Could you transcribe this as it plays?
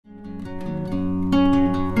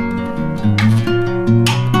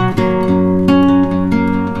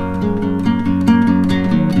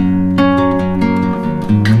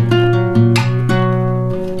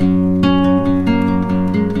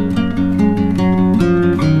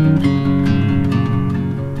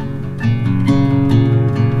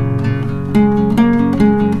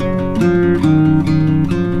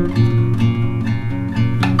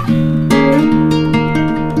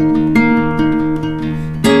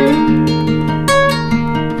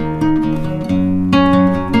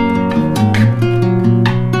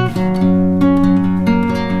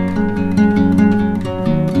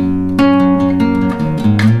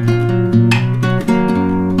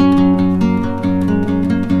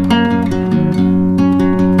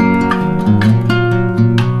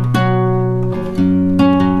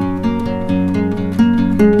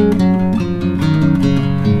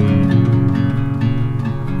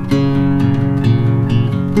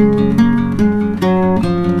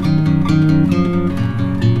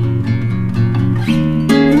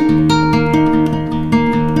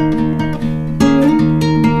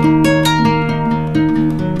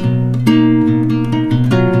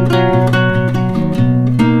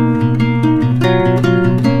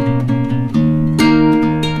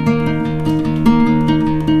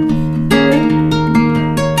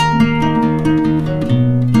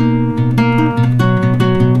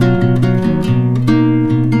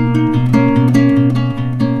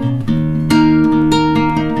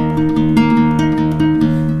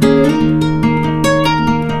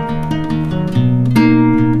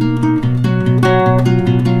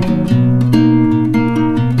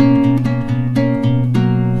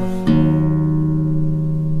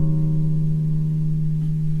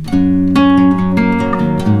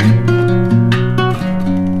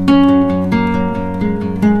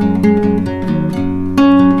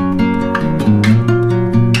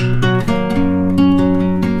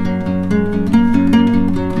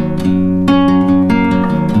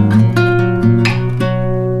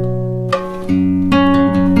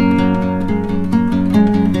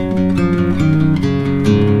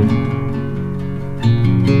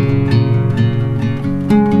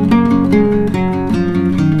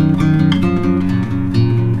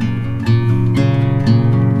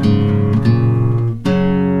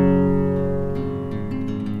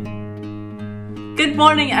Good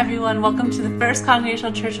morning, everyone. Welcome to the First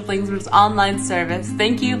Congregational Church of Langsburg's online service.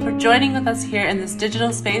 Thank you for joining with us here in this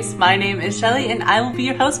digital space. My name is Shelly, and I will be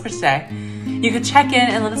your host for today. You can check in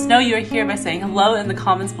and let us know you are here by saying hello in the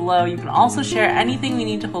comments below. You can also share anything we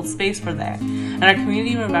need to hold space for there, and our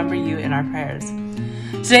community will remember you in our prayers.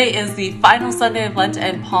 Today is the final Sunday of Lent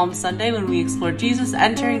and Palm Sunday, when we explore Jesus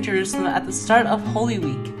entering Jerusalem at the start of Holy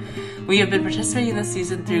Week. We have been participating this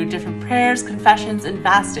season through different prayers, confessions, and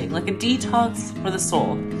fasting, like a detox for the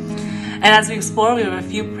soul. And as we explore, we have a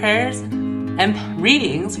few prayers and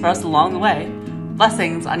readings for us along the way.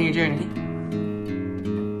 Blessings on your journey.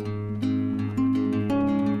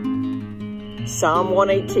 Psalm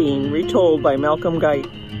 118, retold by Malcolm Guite.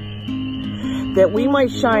 That we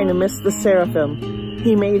might shine amidst the seraphim,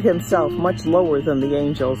 he made himself much lower than the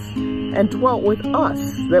angels, and dwelt with us,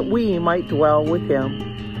 that we might dwell with him.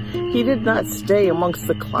 He did not stay amongst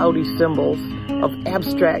the cloudy symbols of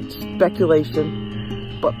abstract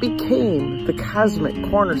speculation, but became the cosmic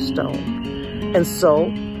cornerstone. And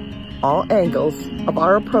so, all angles of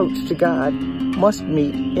our approach to God must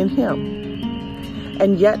meet in him.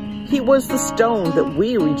 And yet, he was the stone that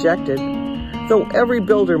we rejected, though every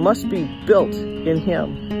builder must be built in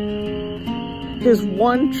him. His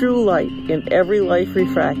one true light in every life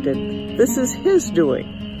refracted. This is his doing.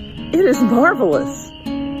 It is marvelous.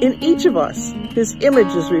 In each of us, his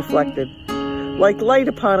image is reflected. Like light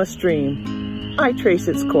upon a stream, I trace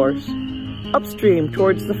its course, upstream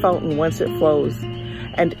towards the fountain whence it flows,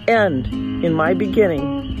 and end in my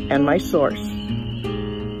beginning and my source.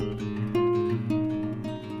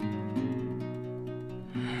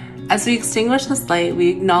 As we extinguish this light, we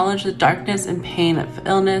acknowledge the darkness and pain of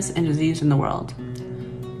illness and disease in the world.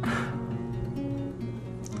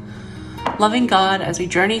 Loving God, as we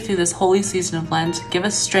journey through this holy season of Lent, give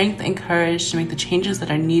us strength and courage to make the changes that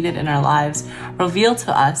are needed in our lives. Reveal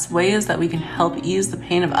to us ways that we can help ease the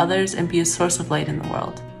pain of others and be a source of light in the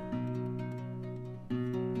world.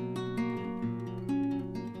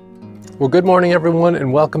 Well, good morning, everyone,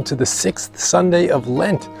 and welcome to the 6th Sunday of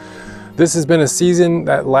Lent. This has been a season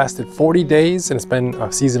that lasted 40 days, and it's been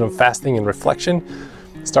a season of fasting and reflection.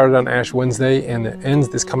 It started on Ash Wednesday, and it ends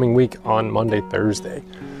this coming week on Monday, Thursday.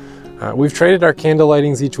 We've traded our candle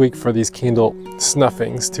lightings each week for these candle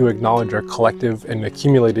snuffings to acknowledge our collective and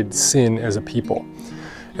accumulated sin as a people.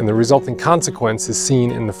 And the resulting consequence is seen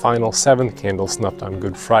in the final 7th candle snuffed on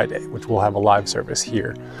Good Friday, which we'll have a live service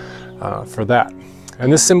here for that.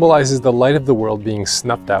 And this symbolizes the light of the world being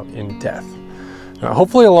snuffed out in death. Now,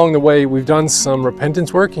 hopefully along the way, we've done some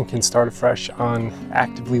repentance work and can start afresh on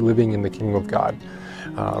actively living in the kingdom of God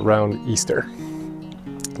around Easter.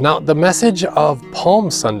 Now, the message of Palm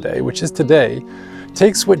Sunday, which is today,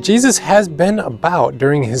 takes what Jesus has been about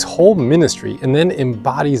during his whole ministry and then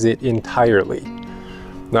embodies it entirely.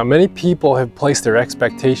 Now, many people have placed their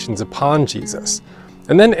expectations upon Jesus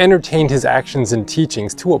and then entertained his actions and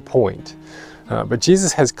teachings to a point. But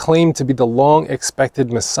Jesus has claimed to be the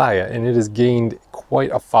long-expected Messiah, and it has gained quite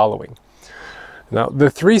a following. Now, the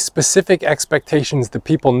 3 specific expectations the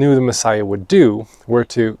people knew the Messiah would do were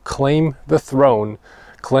to claim the throne,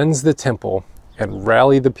 cleanse the temple, and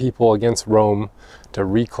rally the people against Rome to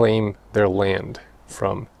reclaim their land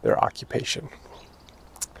from their occupation.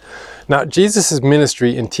 Now, Jesus'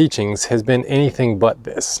 ministry and teachings has been anything but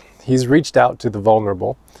this. He's reached out to the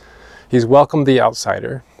vulnerable. He's welcomed the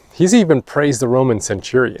outsider. He's even praised the Roman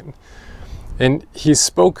centurion. And he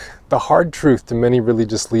spoke the hard truth to many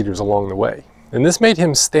religious leaders along the way. And this made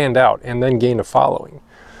him stand out and then gain a following.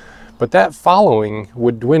 But that following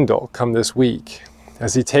would dwindle come this week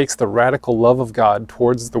as he takes the radical love of God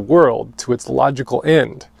towards the world to its logical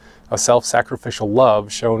end, a self-sacrificial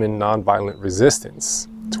love shown in nonviolent resistance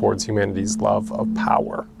towards humanity's love of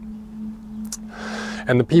power.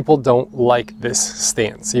 And the people don't like this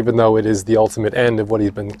stance, even though it is the ultimate end of what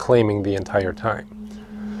he's been claiming the entire time.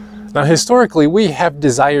 Now, historically, we have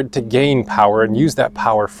desired to gain power and use that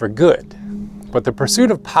power for good. But the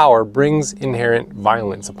pursuit of power brings inherent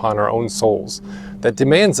violence upon our own souls that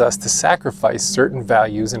demands us to sacrifice certain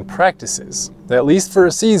values and practices, at least for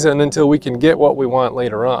a season until we can get what we want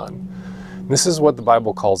later on. This is what the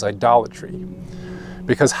Bible calls idolatry.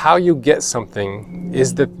 Because how you get something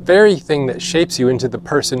is the very thing that shapes you into the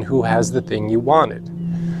person who has the thing you wanted.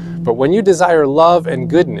 But when you desire love and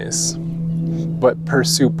goodness, but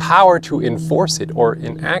pursue power to enforce it or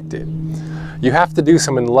enact it, you have to do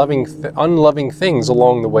some unloving things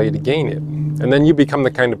along the way to gain it. And then you become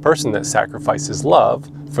the kind of person that sacrifices love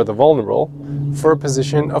for the vulnerable for a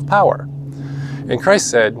position of power. And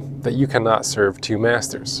Christ said that you cannot serve two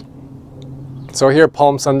masters. So here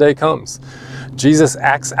Palm Sunday comes. Jesus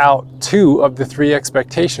acts out two of the three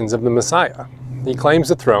expectations of the Messiah. He claims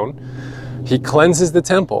the throne, he cleanses the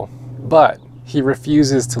temple, but he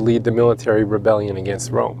refuses to lead the military rebellion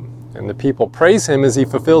against Rome. And the people praise him as he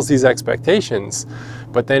fulfills these expectations,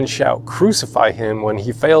 but then shout, "Crucify him," when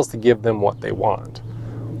he fails to give them what they want.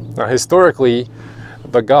 Now, historically,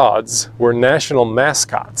 the gods were national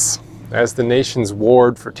mascots as the nations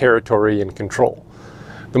warred for territory and control.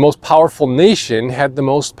 The most powerful nation had the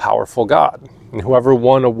most powerful god, and whoever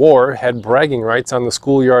won a war had bragging rights on the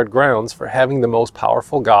schoolyard grounds for having the most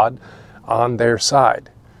powerful god on their side.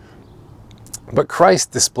 But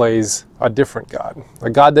Christ displays a different God, a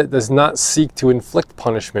God that does not seek to inflict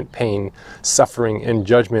punishment, pain, suffering, and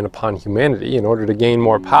judgment upon humanity in order to gain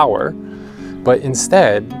more power, but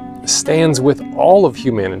instead stands with all of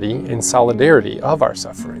humanity in solidarity of our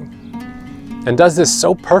suffering, and does this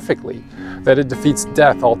so perfectly that it defeats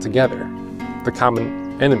death altogether, the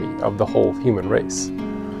common enemy of the whole human race.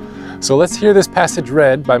 So let's hear this passage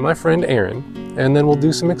read by my friend Aaron, and then we'll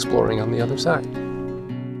do some exploring on the other side.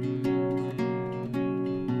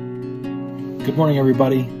 Good morning,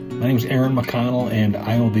 everybody. My name is Aaron McConnell, and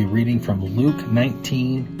I will be reading from Luke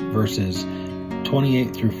 19, verses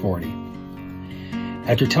 28 through 40.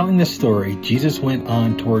 After telling this story, Jesus went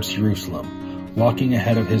on towards Jerusalem, walking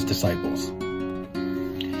ahead of his disciples.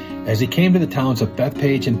 As he came to the towns of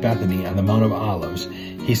Bethpage and Bethany on the Mount of Olives,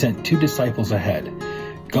 he sent 2 disciples ahead.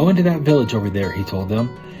 "Go into that village over there," he told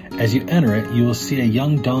them. "As you enter it, you will see a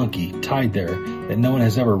young donkey tied there that no one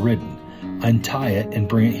has ever ridden. Untie it and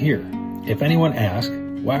bring it here. If anyone asks,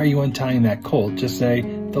 'Why are you untying that colt?' just say,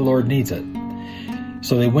 'The Lord needs it.'"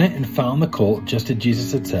 So they went and found the colt just as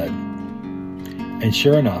Jesus had said. And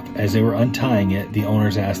sure enough, as they were untying it, the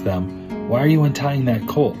owners asked them, "Why are you untying that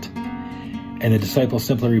colt?" And the disciples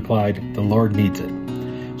simply replied, "The Lord needs it."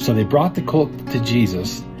 So they brought the colt to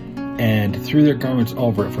Jesus and threw their garments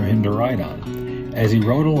over it for him to ride on. As he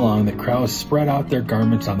rode along, the crowds spread out their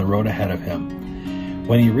garments on the road ahead of him.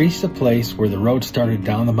 When he reached the place where the road started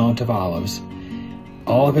down the Mount of Olives,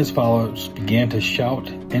 all of his followers began to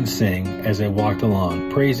shout and sing as they walked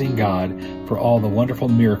along, praising God for all the wonderful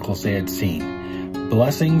miracles they had seen.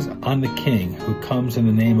 "Blessings on the King who comes in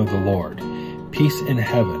the name of the Lord. Peace in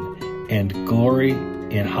heaven and glory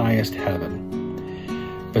in highest heaven."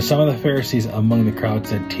 But some of the Pharisees among the crowd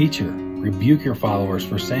said, "Teacher, rebuke your followers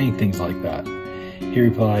for saying things like that." He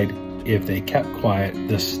replied, "If they kept quiet,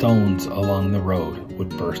 the stones along the road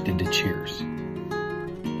would burst into cheers."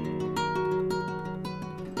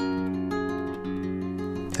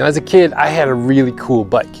 Now, as a kid, I had a really cool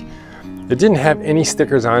bike. It didn't have any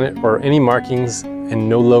stickers on it or any markings and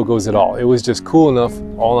no logos at all. It was just cool enough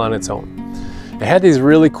all on its own. It had these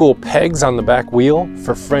really cool pegs on the back wheel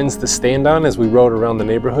for friends to stand on as we rode around the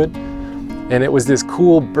neighborhood. And it was this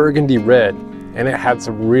cool burgundy red, and it had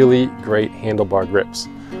some really great handlebar grips.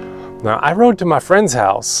 Now, I rode to my friend's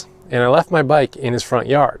house and I left my bike in his front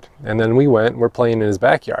yard. And then we were playing in his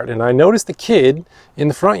backyard, and I noticed a kid in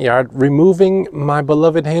the front yard removing my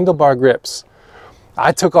beloved handlebar grips.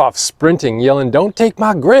 I took off sprinting, yelling, "Don't take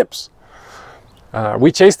my grips!"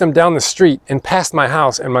 We chased him down the street and past my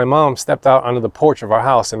house, and my mom stepped out onto the porch of our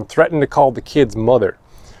house and threatened to call the kid's mother.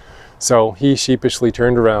 So he sheepishly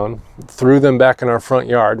turned around, threw them back in our front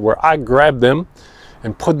yard, where I grabbed them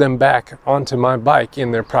and put them back onto my bike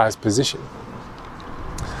in their prized position.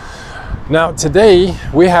 Now today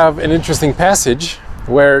we have an interesting passage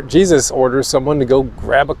where Jesus orders someone to go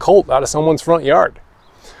grab a colt out of someone's front yard.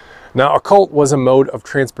 Now, a colt was a mode of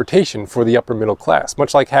transportation for the upper middle class,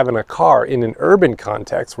 much like having a car in an urban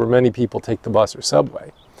context where many people take the bus or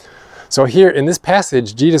subway. So here in this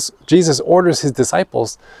passage, Jesus orders his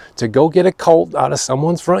disciples to go get a colt out of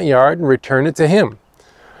someone's front yard and return it to him.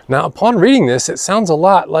 Now, upon reading this, it sounds a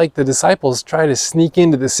lot like the disciples try to sneak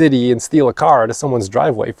into the city and steal a car out of someone's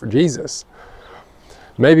driveway for Jesus.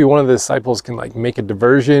 Maybe one of the disciples can make a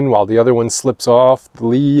diversion while the other one slips off the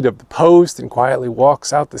lead of the post and quietly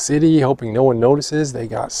walks out the city, hoping no one notices they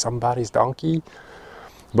got somebody's donkey.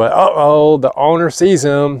 But uh-oh, the owner sees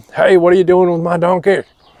him. Hey, what are you doing with my donkey?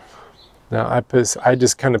 Now, I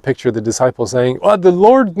just kind of picture the disciples saying, well, the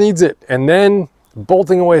Lord needs it, and then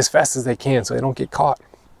bolting away as fast as they can so they don't get caught.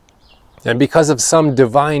 And because of some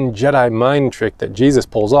divine Jedi mind trick that Jesus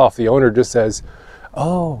pulls off, the owner just says,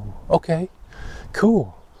 oh, okay.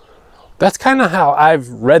 Cool. That's kind of how I've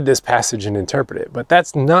read this passage and interpreted it, but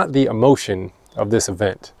that's not the emotion of this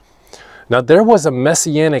event. Now, there was a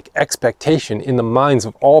messianic expectation in the minds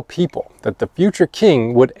of all people that the future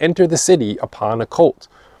king would enter the city upon a colt.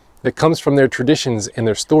 It comes from their traditions and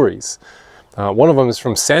their stories. One of them is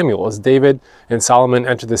from Samuel, as David and Solomon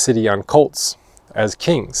entered the city on colts as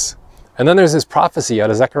kings. And then there's this prophecy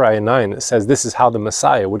out of Zechariah 9 that says this is how the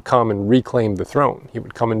Messiah would come and reclaim the throne. He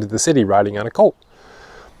would come into the city riding on a colt.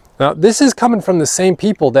 Now, this is coming from the same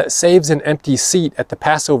people that saves an empty seat at the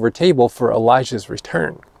Passover table for Elijah's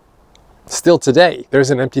return. Still today,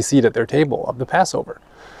 there's an empty seat at their table of the Passover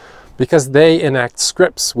because they enact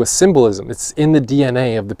scripts with symbolism. It's in the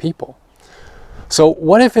DNA of the people. So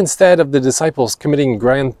what if instead of the disciples committing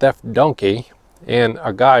grand theft donkey and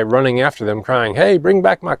a guy running after them crying, hey, bring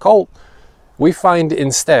back my colt, we find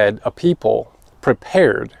instead a people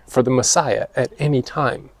prepared for the Messiah at any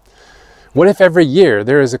time? What if every year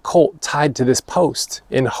there is a colt tied to this post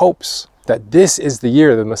in hopes that this is the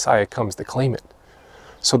year the Messiah comes to claim it?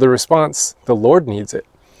 So the response, the Lord needs it,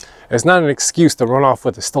 is not an excuse to run off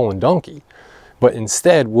with a stolen donkey, but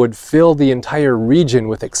instead would fill the entire region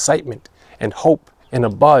with excitement and hope and a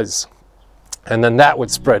buzz. And then that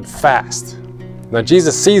would spread fast. Now,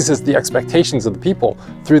 Jesus seizes the expectations of the people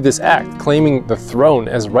through this act, claiming the throne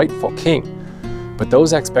as rightful king. But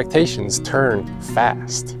those expectations turn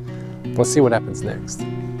fast. Let's see what happens next.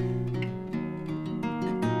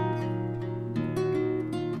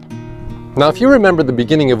 Now, if you remember the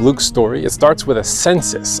beginning of Luke's story, it starts with a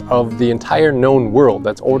census of the entire known world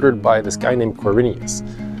that's ordered by this guy named Quirinius.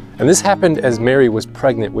 And this happened as Mary was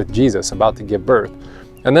pregnant with Jesus, about to give birth.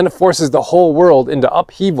 And then it forces the whole world into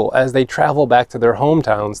upheaval as they travel back to their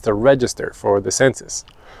hometowns to register for the census.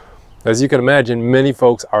 As you can imagine, many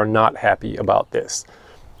folks are not happy about this.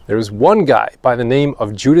 There's one guy by the name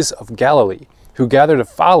of Judas of Galilee who gathered a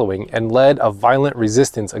following and led a violent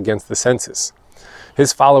resistance against the census.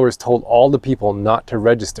 His followers told all the people not to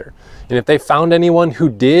register, and if they found anyone who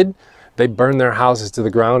did, they burned their houses to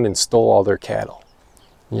the ground and stole all their cattle.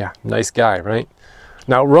 Yeah, nice guy, right?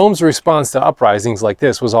 Now, Rome's response to uprisings like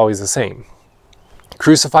this was always the same.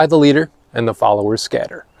 Crucify the leader and the followers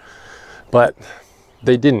scatter. But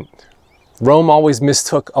they didn't. Rome always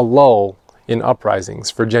mistook a lull in uprisings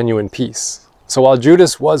for genuine peace. So while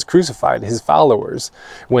Judas was crucified, his followers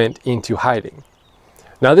went into hiding.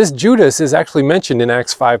 Now, this Judas is actually mentioned in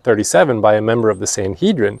Acts 5:37 by a member of the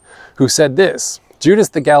Sanhedrin who said this: Judas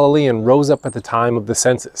the Galilean rose up at the time of the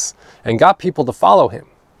census and got people to follow him.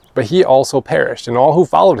 But he also perished, and all who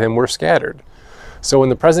followed him were scattered. So in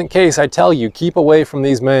the present case, I tell you, keep away from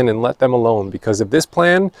these men and let them alone, because if this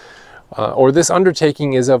plan or this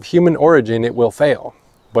undertaking is of human origin, it will fail.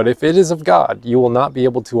 But if it is of God, you will not be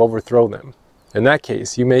able to overthrow them. In that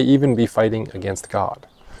case, you may even be fighting against God.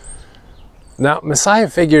 Now, Messiah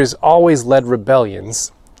figures always led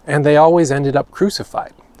rebellions, and they always ended up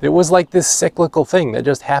crucified. It was like this cyclical thing that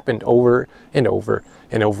just happened over and over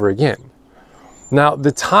and over again. Now,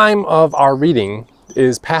 the time of our reading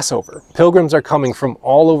is Passover. Pilgrims are coming from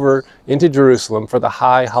all over into Jerusalem for the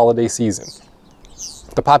high holiday season.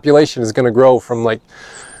 The population is going to grow from like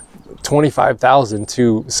 25,000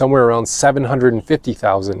 to somewhere around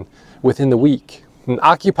 750,000 within the week. And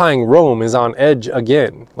occupying Rome is on edge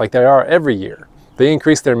again, like they are every year. They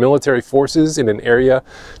increased their military forces in an area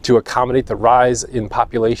to accommodate the rise in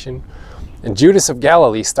population. And Judas of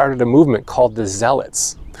Galilee started a movement called the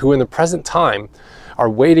Zealots, who in the present time are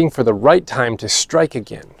waiting for the right time to strike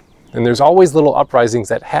again. And there's always little uprisings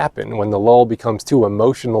that happen when the lull becomes too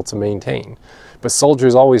emotional to maintain. But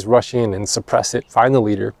soldiers always rush in and suppress it, find the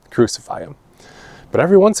leader, crucify him. But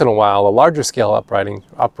every once in a while, a larger scale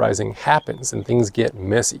uprising happens and things get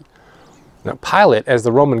messy. Now, Pilate, as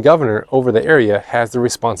the Roman governor over the area, has the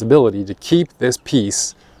responsibility to keep this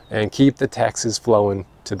peace and keep the taxes flowing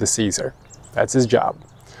to the Caesar. That's his job.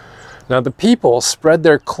 Now, the people spread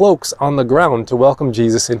their cloaks on the ground to welcome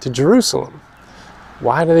Jesus into Jerusalem.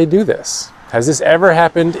 Why do they do this? Has this ever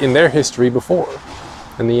happened in their history before?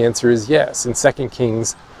 And the answer is yes, in 2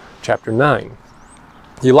 Kings chapter 9.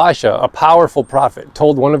 Elisha, a powerful prophet,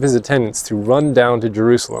 told one of his attendants to run down to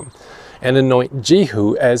Jerusalem and anoint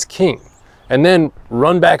Jehu as king, and then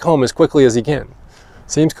run back home as quickly as he can.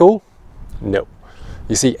 Seems cool? No.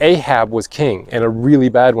 You see, Ahab was king, and a really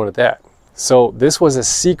bad one at that. So this was a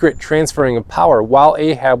secret transferring of power while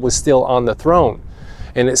Ahab was still on the throne,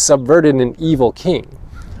 and it subverted an evil king.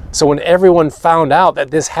 So when everyone found out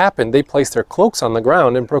that this happened, they placed their cloaks on the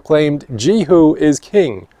ground and proclaimed, Jehu is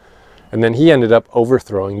king. And then he ended up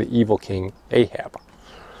overthrowing the evil king Ahab.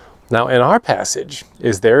 Now in our passage,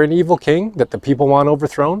 is there an evil king that the people want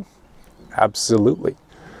overthrown? Absolutely.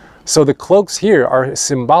 So the cloaks here are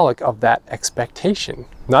symbolic of that expectation,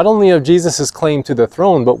 not only of Jesus' claim to the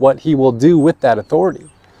throne, but what he will do with that authority.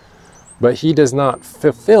 But he does not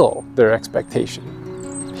fulfill their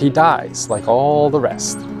expectation. He dies like all the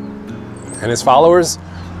rest. And his followers,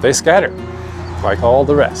 they scatter like all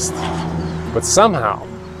the rest. But somehow,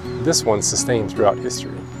 this one's sustained throughout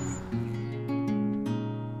history.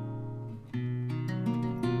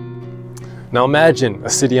 Now imagine a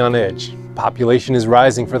city on edge. Population is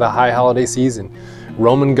rising for the high holiday season.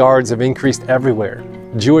 Roman guards have increased everywhere.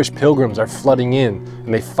 Jewish pilgrims are flooding in,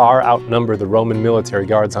 and they far outnumber the Roman military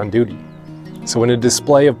guards on duty. So in a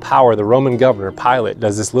display of power, the Roman governor, Pilate,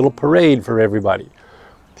 does this little parade for everybody.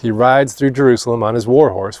 He rides through Jerusalem on his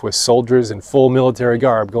war horse with soldiers in full military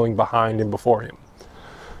garb going behind and before him.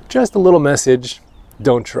 Just a little message,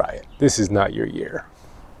 don't try it. This is not your year.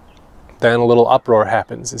 Then a little uproar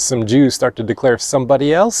happens as some Jews start to declare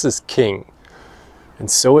somebody else is king.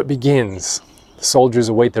 And so it begins. The soldiers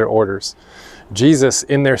await their orders. Jesus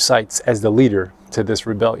in their sights as the leader to this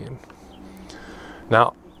rebellion.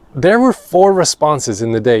 Now, there were 4 responses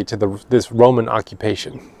in the day to this Roman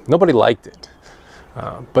occupation. Nobody liked it.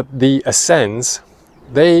 But the Essenes,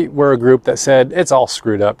 they were a group that said, it's all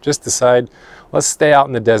screwed up. Just decide, let's stay out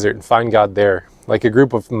in the desert and find God there. Like a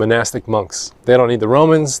group of monastic monks. They don't need the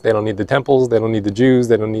Romans, they don't need the temples, they don't need the Jews,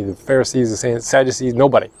 they don't need the Pharisees, the Sadducees,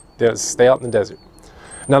 nobody. They just stay out in the desert.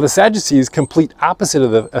 Now the Sadducees, complete opposite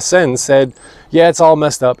of the Essenes, said, yeah, it's all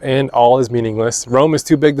messed up and all is meaningless. Rome is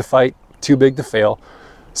too big to fight, too big to fail,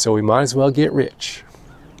 so we might as well get rich.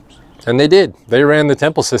 And they did. They ran the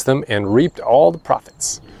temple system and reaped all the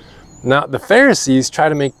profits. Now the Pharisees try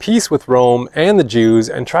to make peace with Rome and the Jews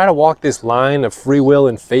and try to walk this line of free will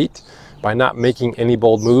and fate by not making any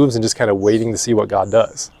bold moves and just kind of waiting to see what God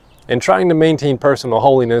does. And trying to maintain personal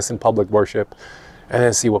holiness and public worship and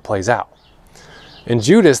then see what plays out. And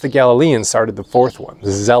Judas the Galilean started the 4th one,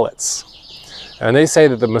 the Zealots. And they say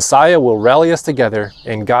that the Messiah will rally us together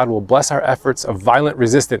and God will bless our efforts of violent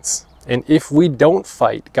resistance. And if we don't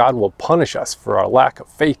fight, God will punish us for our lack of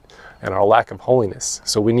faith and our lack of holiness.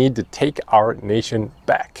 So we need to take our nation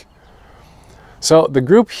back. So the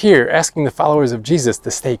group here asking the followers of Jesus to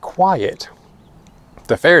stay quiet,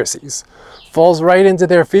 the Pharisees, falls right into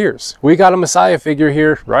their fears. We got a Messiah figure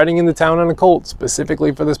here riding into town on a colt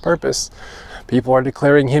specifically for this purpose. People are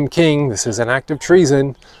declaring him king. This is an act of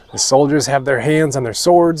treason. The soldiers have their hands on their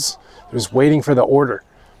swords. They're just waiting for the order.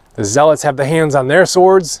 The Zealots have the hands on their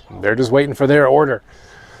swords. They're just waiting for their order.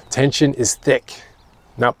 Tension is thick.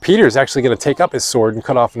 Now Peter's actually going to take up his sword and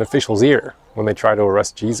cut off an official's ear when they try to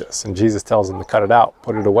arrest Jesus. And Jesus tells him to cut it out,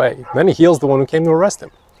 put it away. Then he heals the one who came to arrest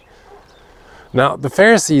him. Now the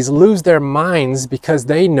Pharisees lose their minds because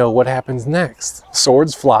they know what happens next.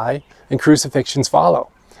 Swords fly and crucifixions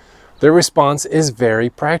follow. Their response is very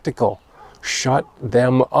practical. Shut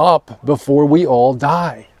them up before we all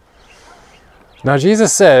die. Now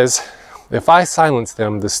Jesus says, if I silence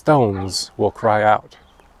them, the stones will cry out.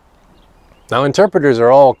 Now interpreters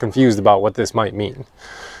are all confused about what this might mean.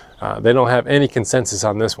 They don't have any consensus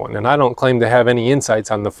on this one, and I don't claim to have any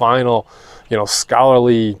insights on the final,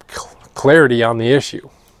 scholarly clarity on the issue.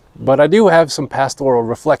 But I do have some pastoral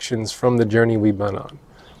reflections from the journey we've been on.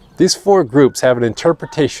 These 4 groups have an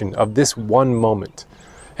interpretation of this one moment,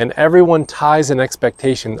 and everyone ties an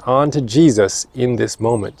expectation onto Jesus in this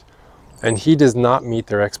moment, and he does not meet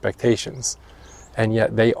their expectations. And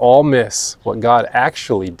yet they all miss what God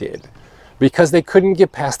actually did because they couldn't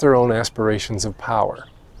get past their own aspirations of power.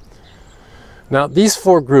 Now, these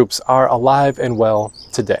 4 groups are alive and well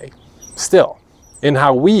today, still, in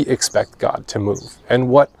how we expect God to move and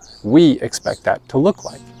what we expect that to look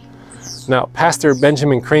like. Now, Pastor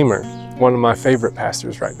Benjamin Cremer, one of my favorite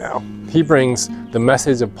pastors right now, he brings the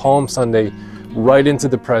message of Palm Sunday right into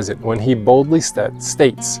the present when he boldly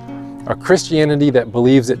states, a Christianity that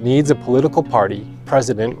believes it needs a political party,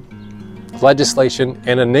 president, legislation,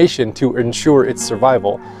 and a nation to ensure its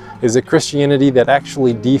survival is a Christianity that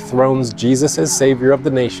actually dethrones Jesus as Savior of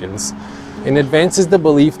the nations and advances the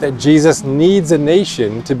belief that Jesus needs a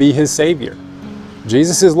nation to be his Savior.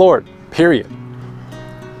 Jesus is Lord, period.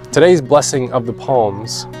 Today's blessing of the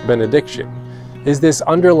palms, benediction, is this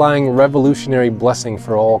underlying revolutionary blessing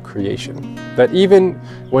for all creation. That even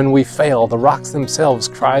when we fail, the rocks themselves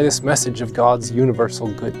cry this message of God's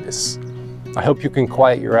universal goodness. I hope you can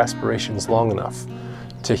quiet your aspirations long enough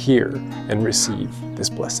to hear and receive this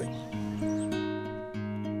blessing.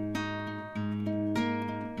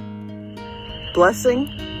 Blessing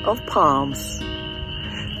of palms.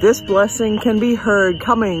 This blessing can be heard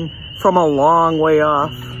coming from a long way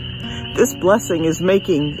off. This blessing is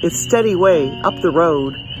making its steady way up the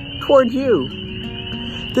road toward you.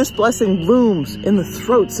 This blessing blooms in the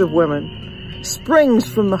throats of women, springs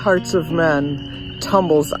from the hearts of men,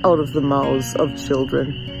 tumbles out of the mouths of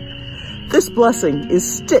children. This blessing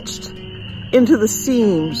is stitched into the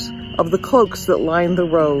seams of the cloaks that line the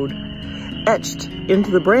road, etched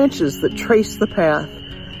into the branches that trace the path,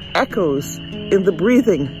 echoes in the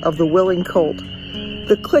breathing of the willing colt,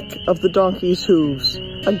 the click of the donkey's hooves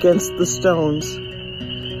against the stones.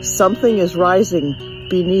 Something is rising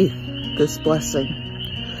beneath this blessing.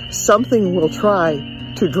 Something will try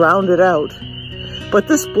to drown it out, but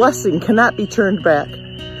this blessing cannot be turned back,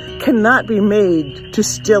 cannot be made to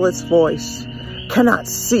still its voice, cannot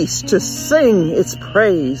cease to sing its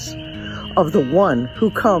praise of the one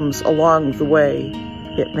who comes along the way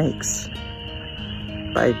it makes.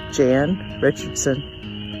 By Jan Richardson.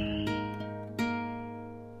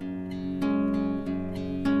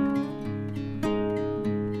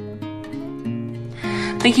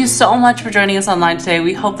 Thank you so much for joining us online today.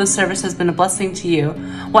 We hope this service has been a blessing to you.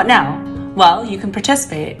 What now? Well, you can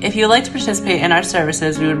participate. If you would like to participate in our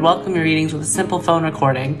services, we would welcome your readings with a simple phone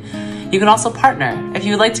recording. You can also partner. If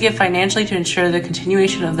you would like to give financially to ensure the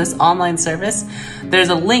continuation of this online service, there's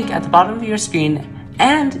a link at the bottom of your screen,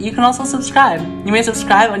 and you can also subscribe. You may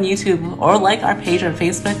subscribe on YouTube or like our page on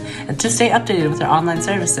Facebook and to stay updated with our online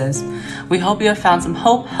services. We hope you have found some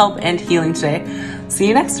hope, help, and healing today. See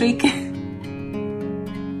you next week.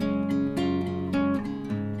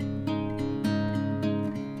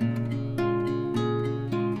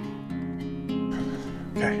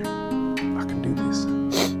 Okay, I can do this.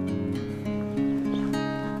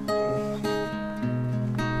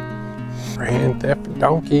 Rain theft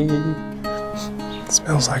donkey. It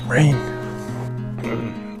smells like rain.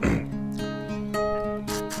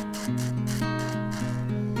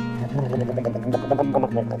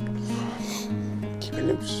 Keep it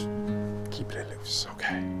loose. Keep it loose.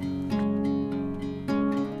 Okay.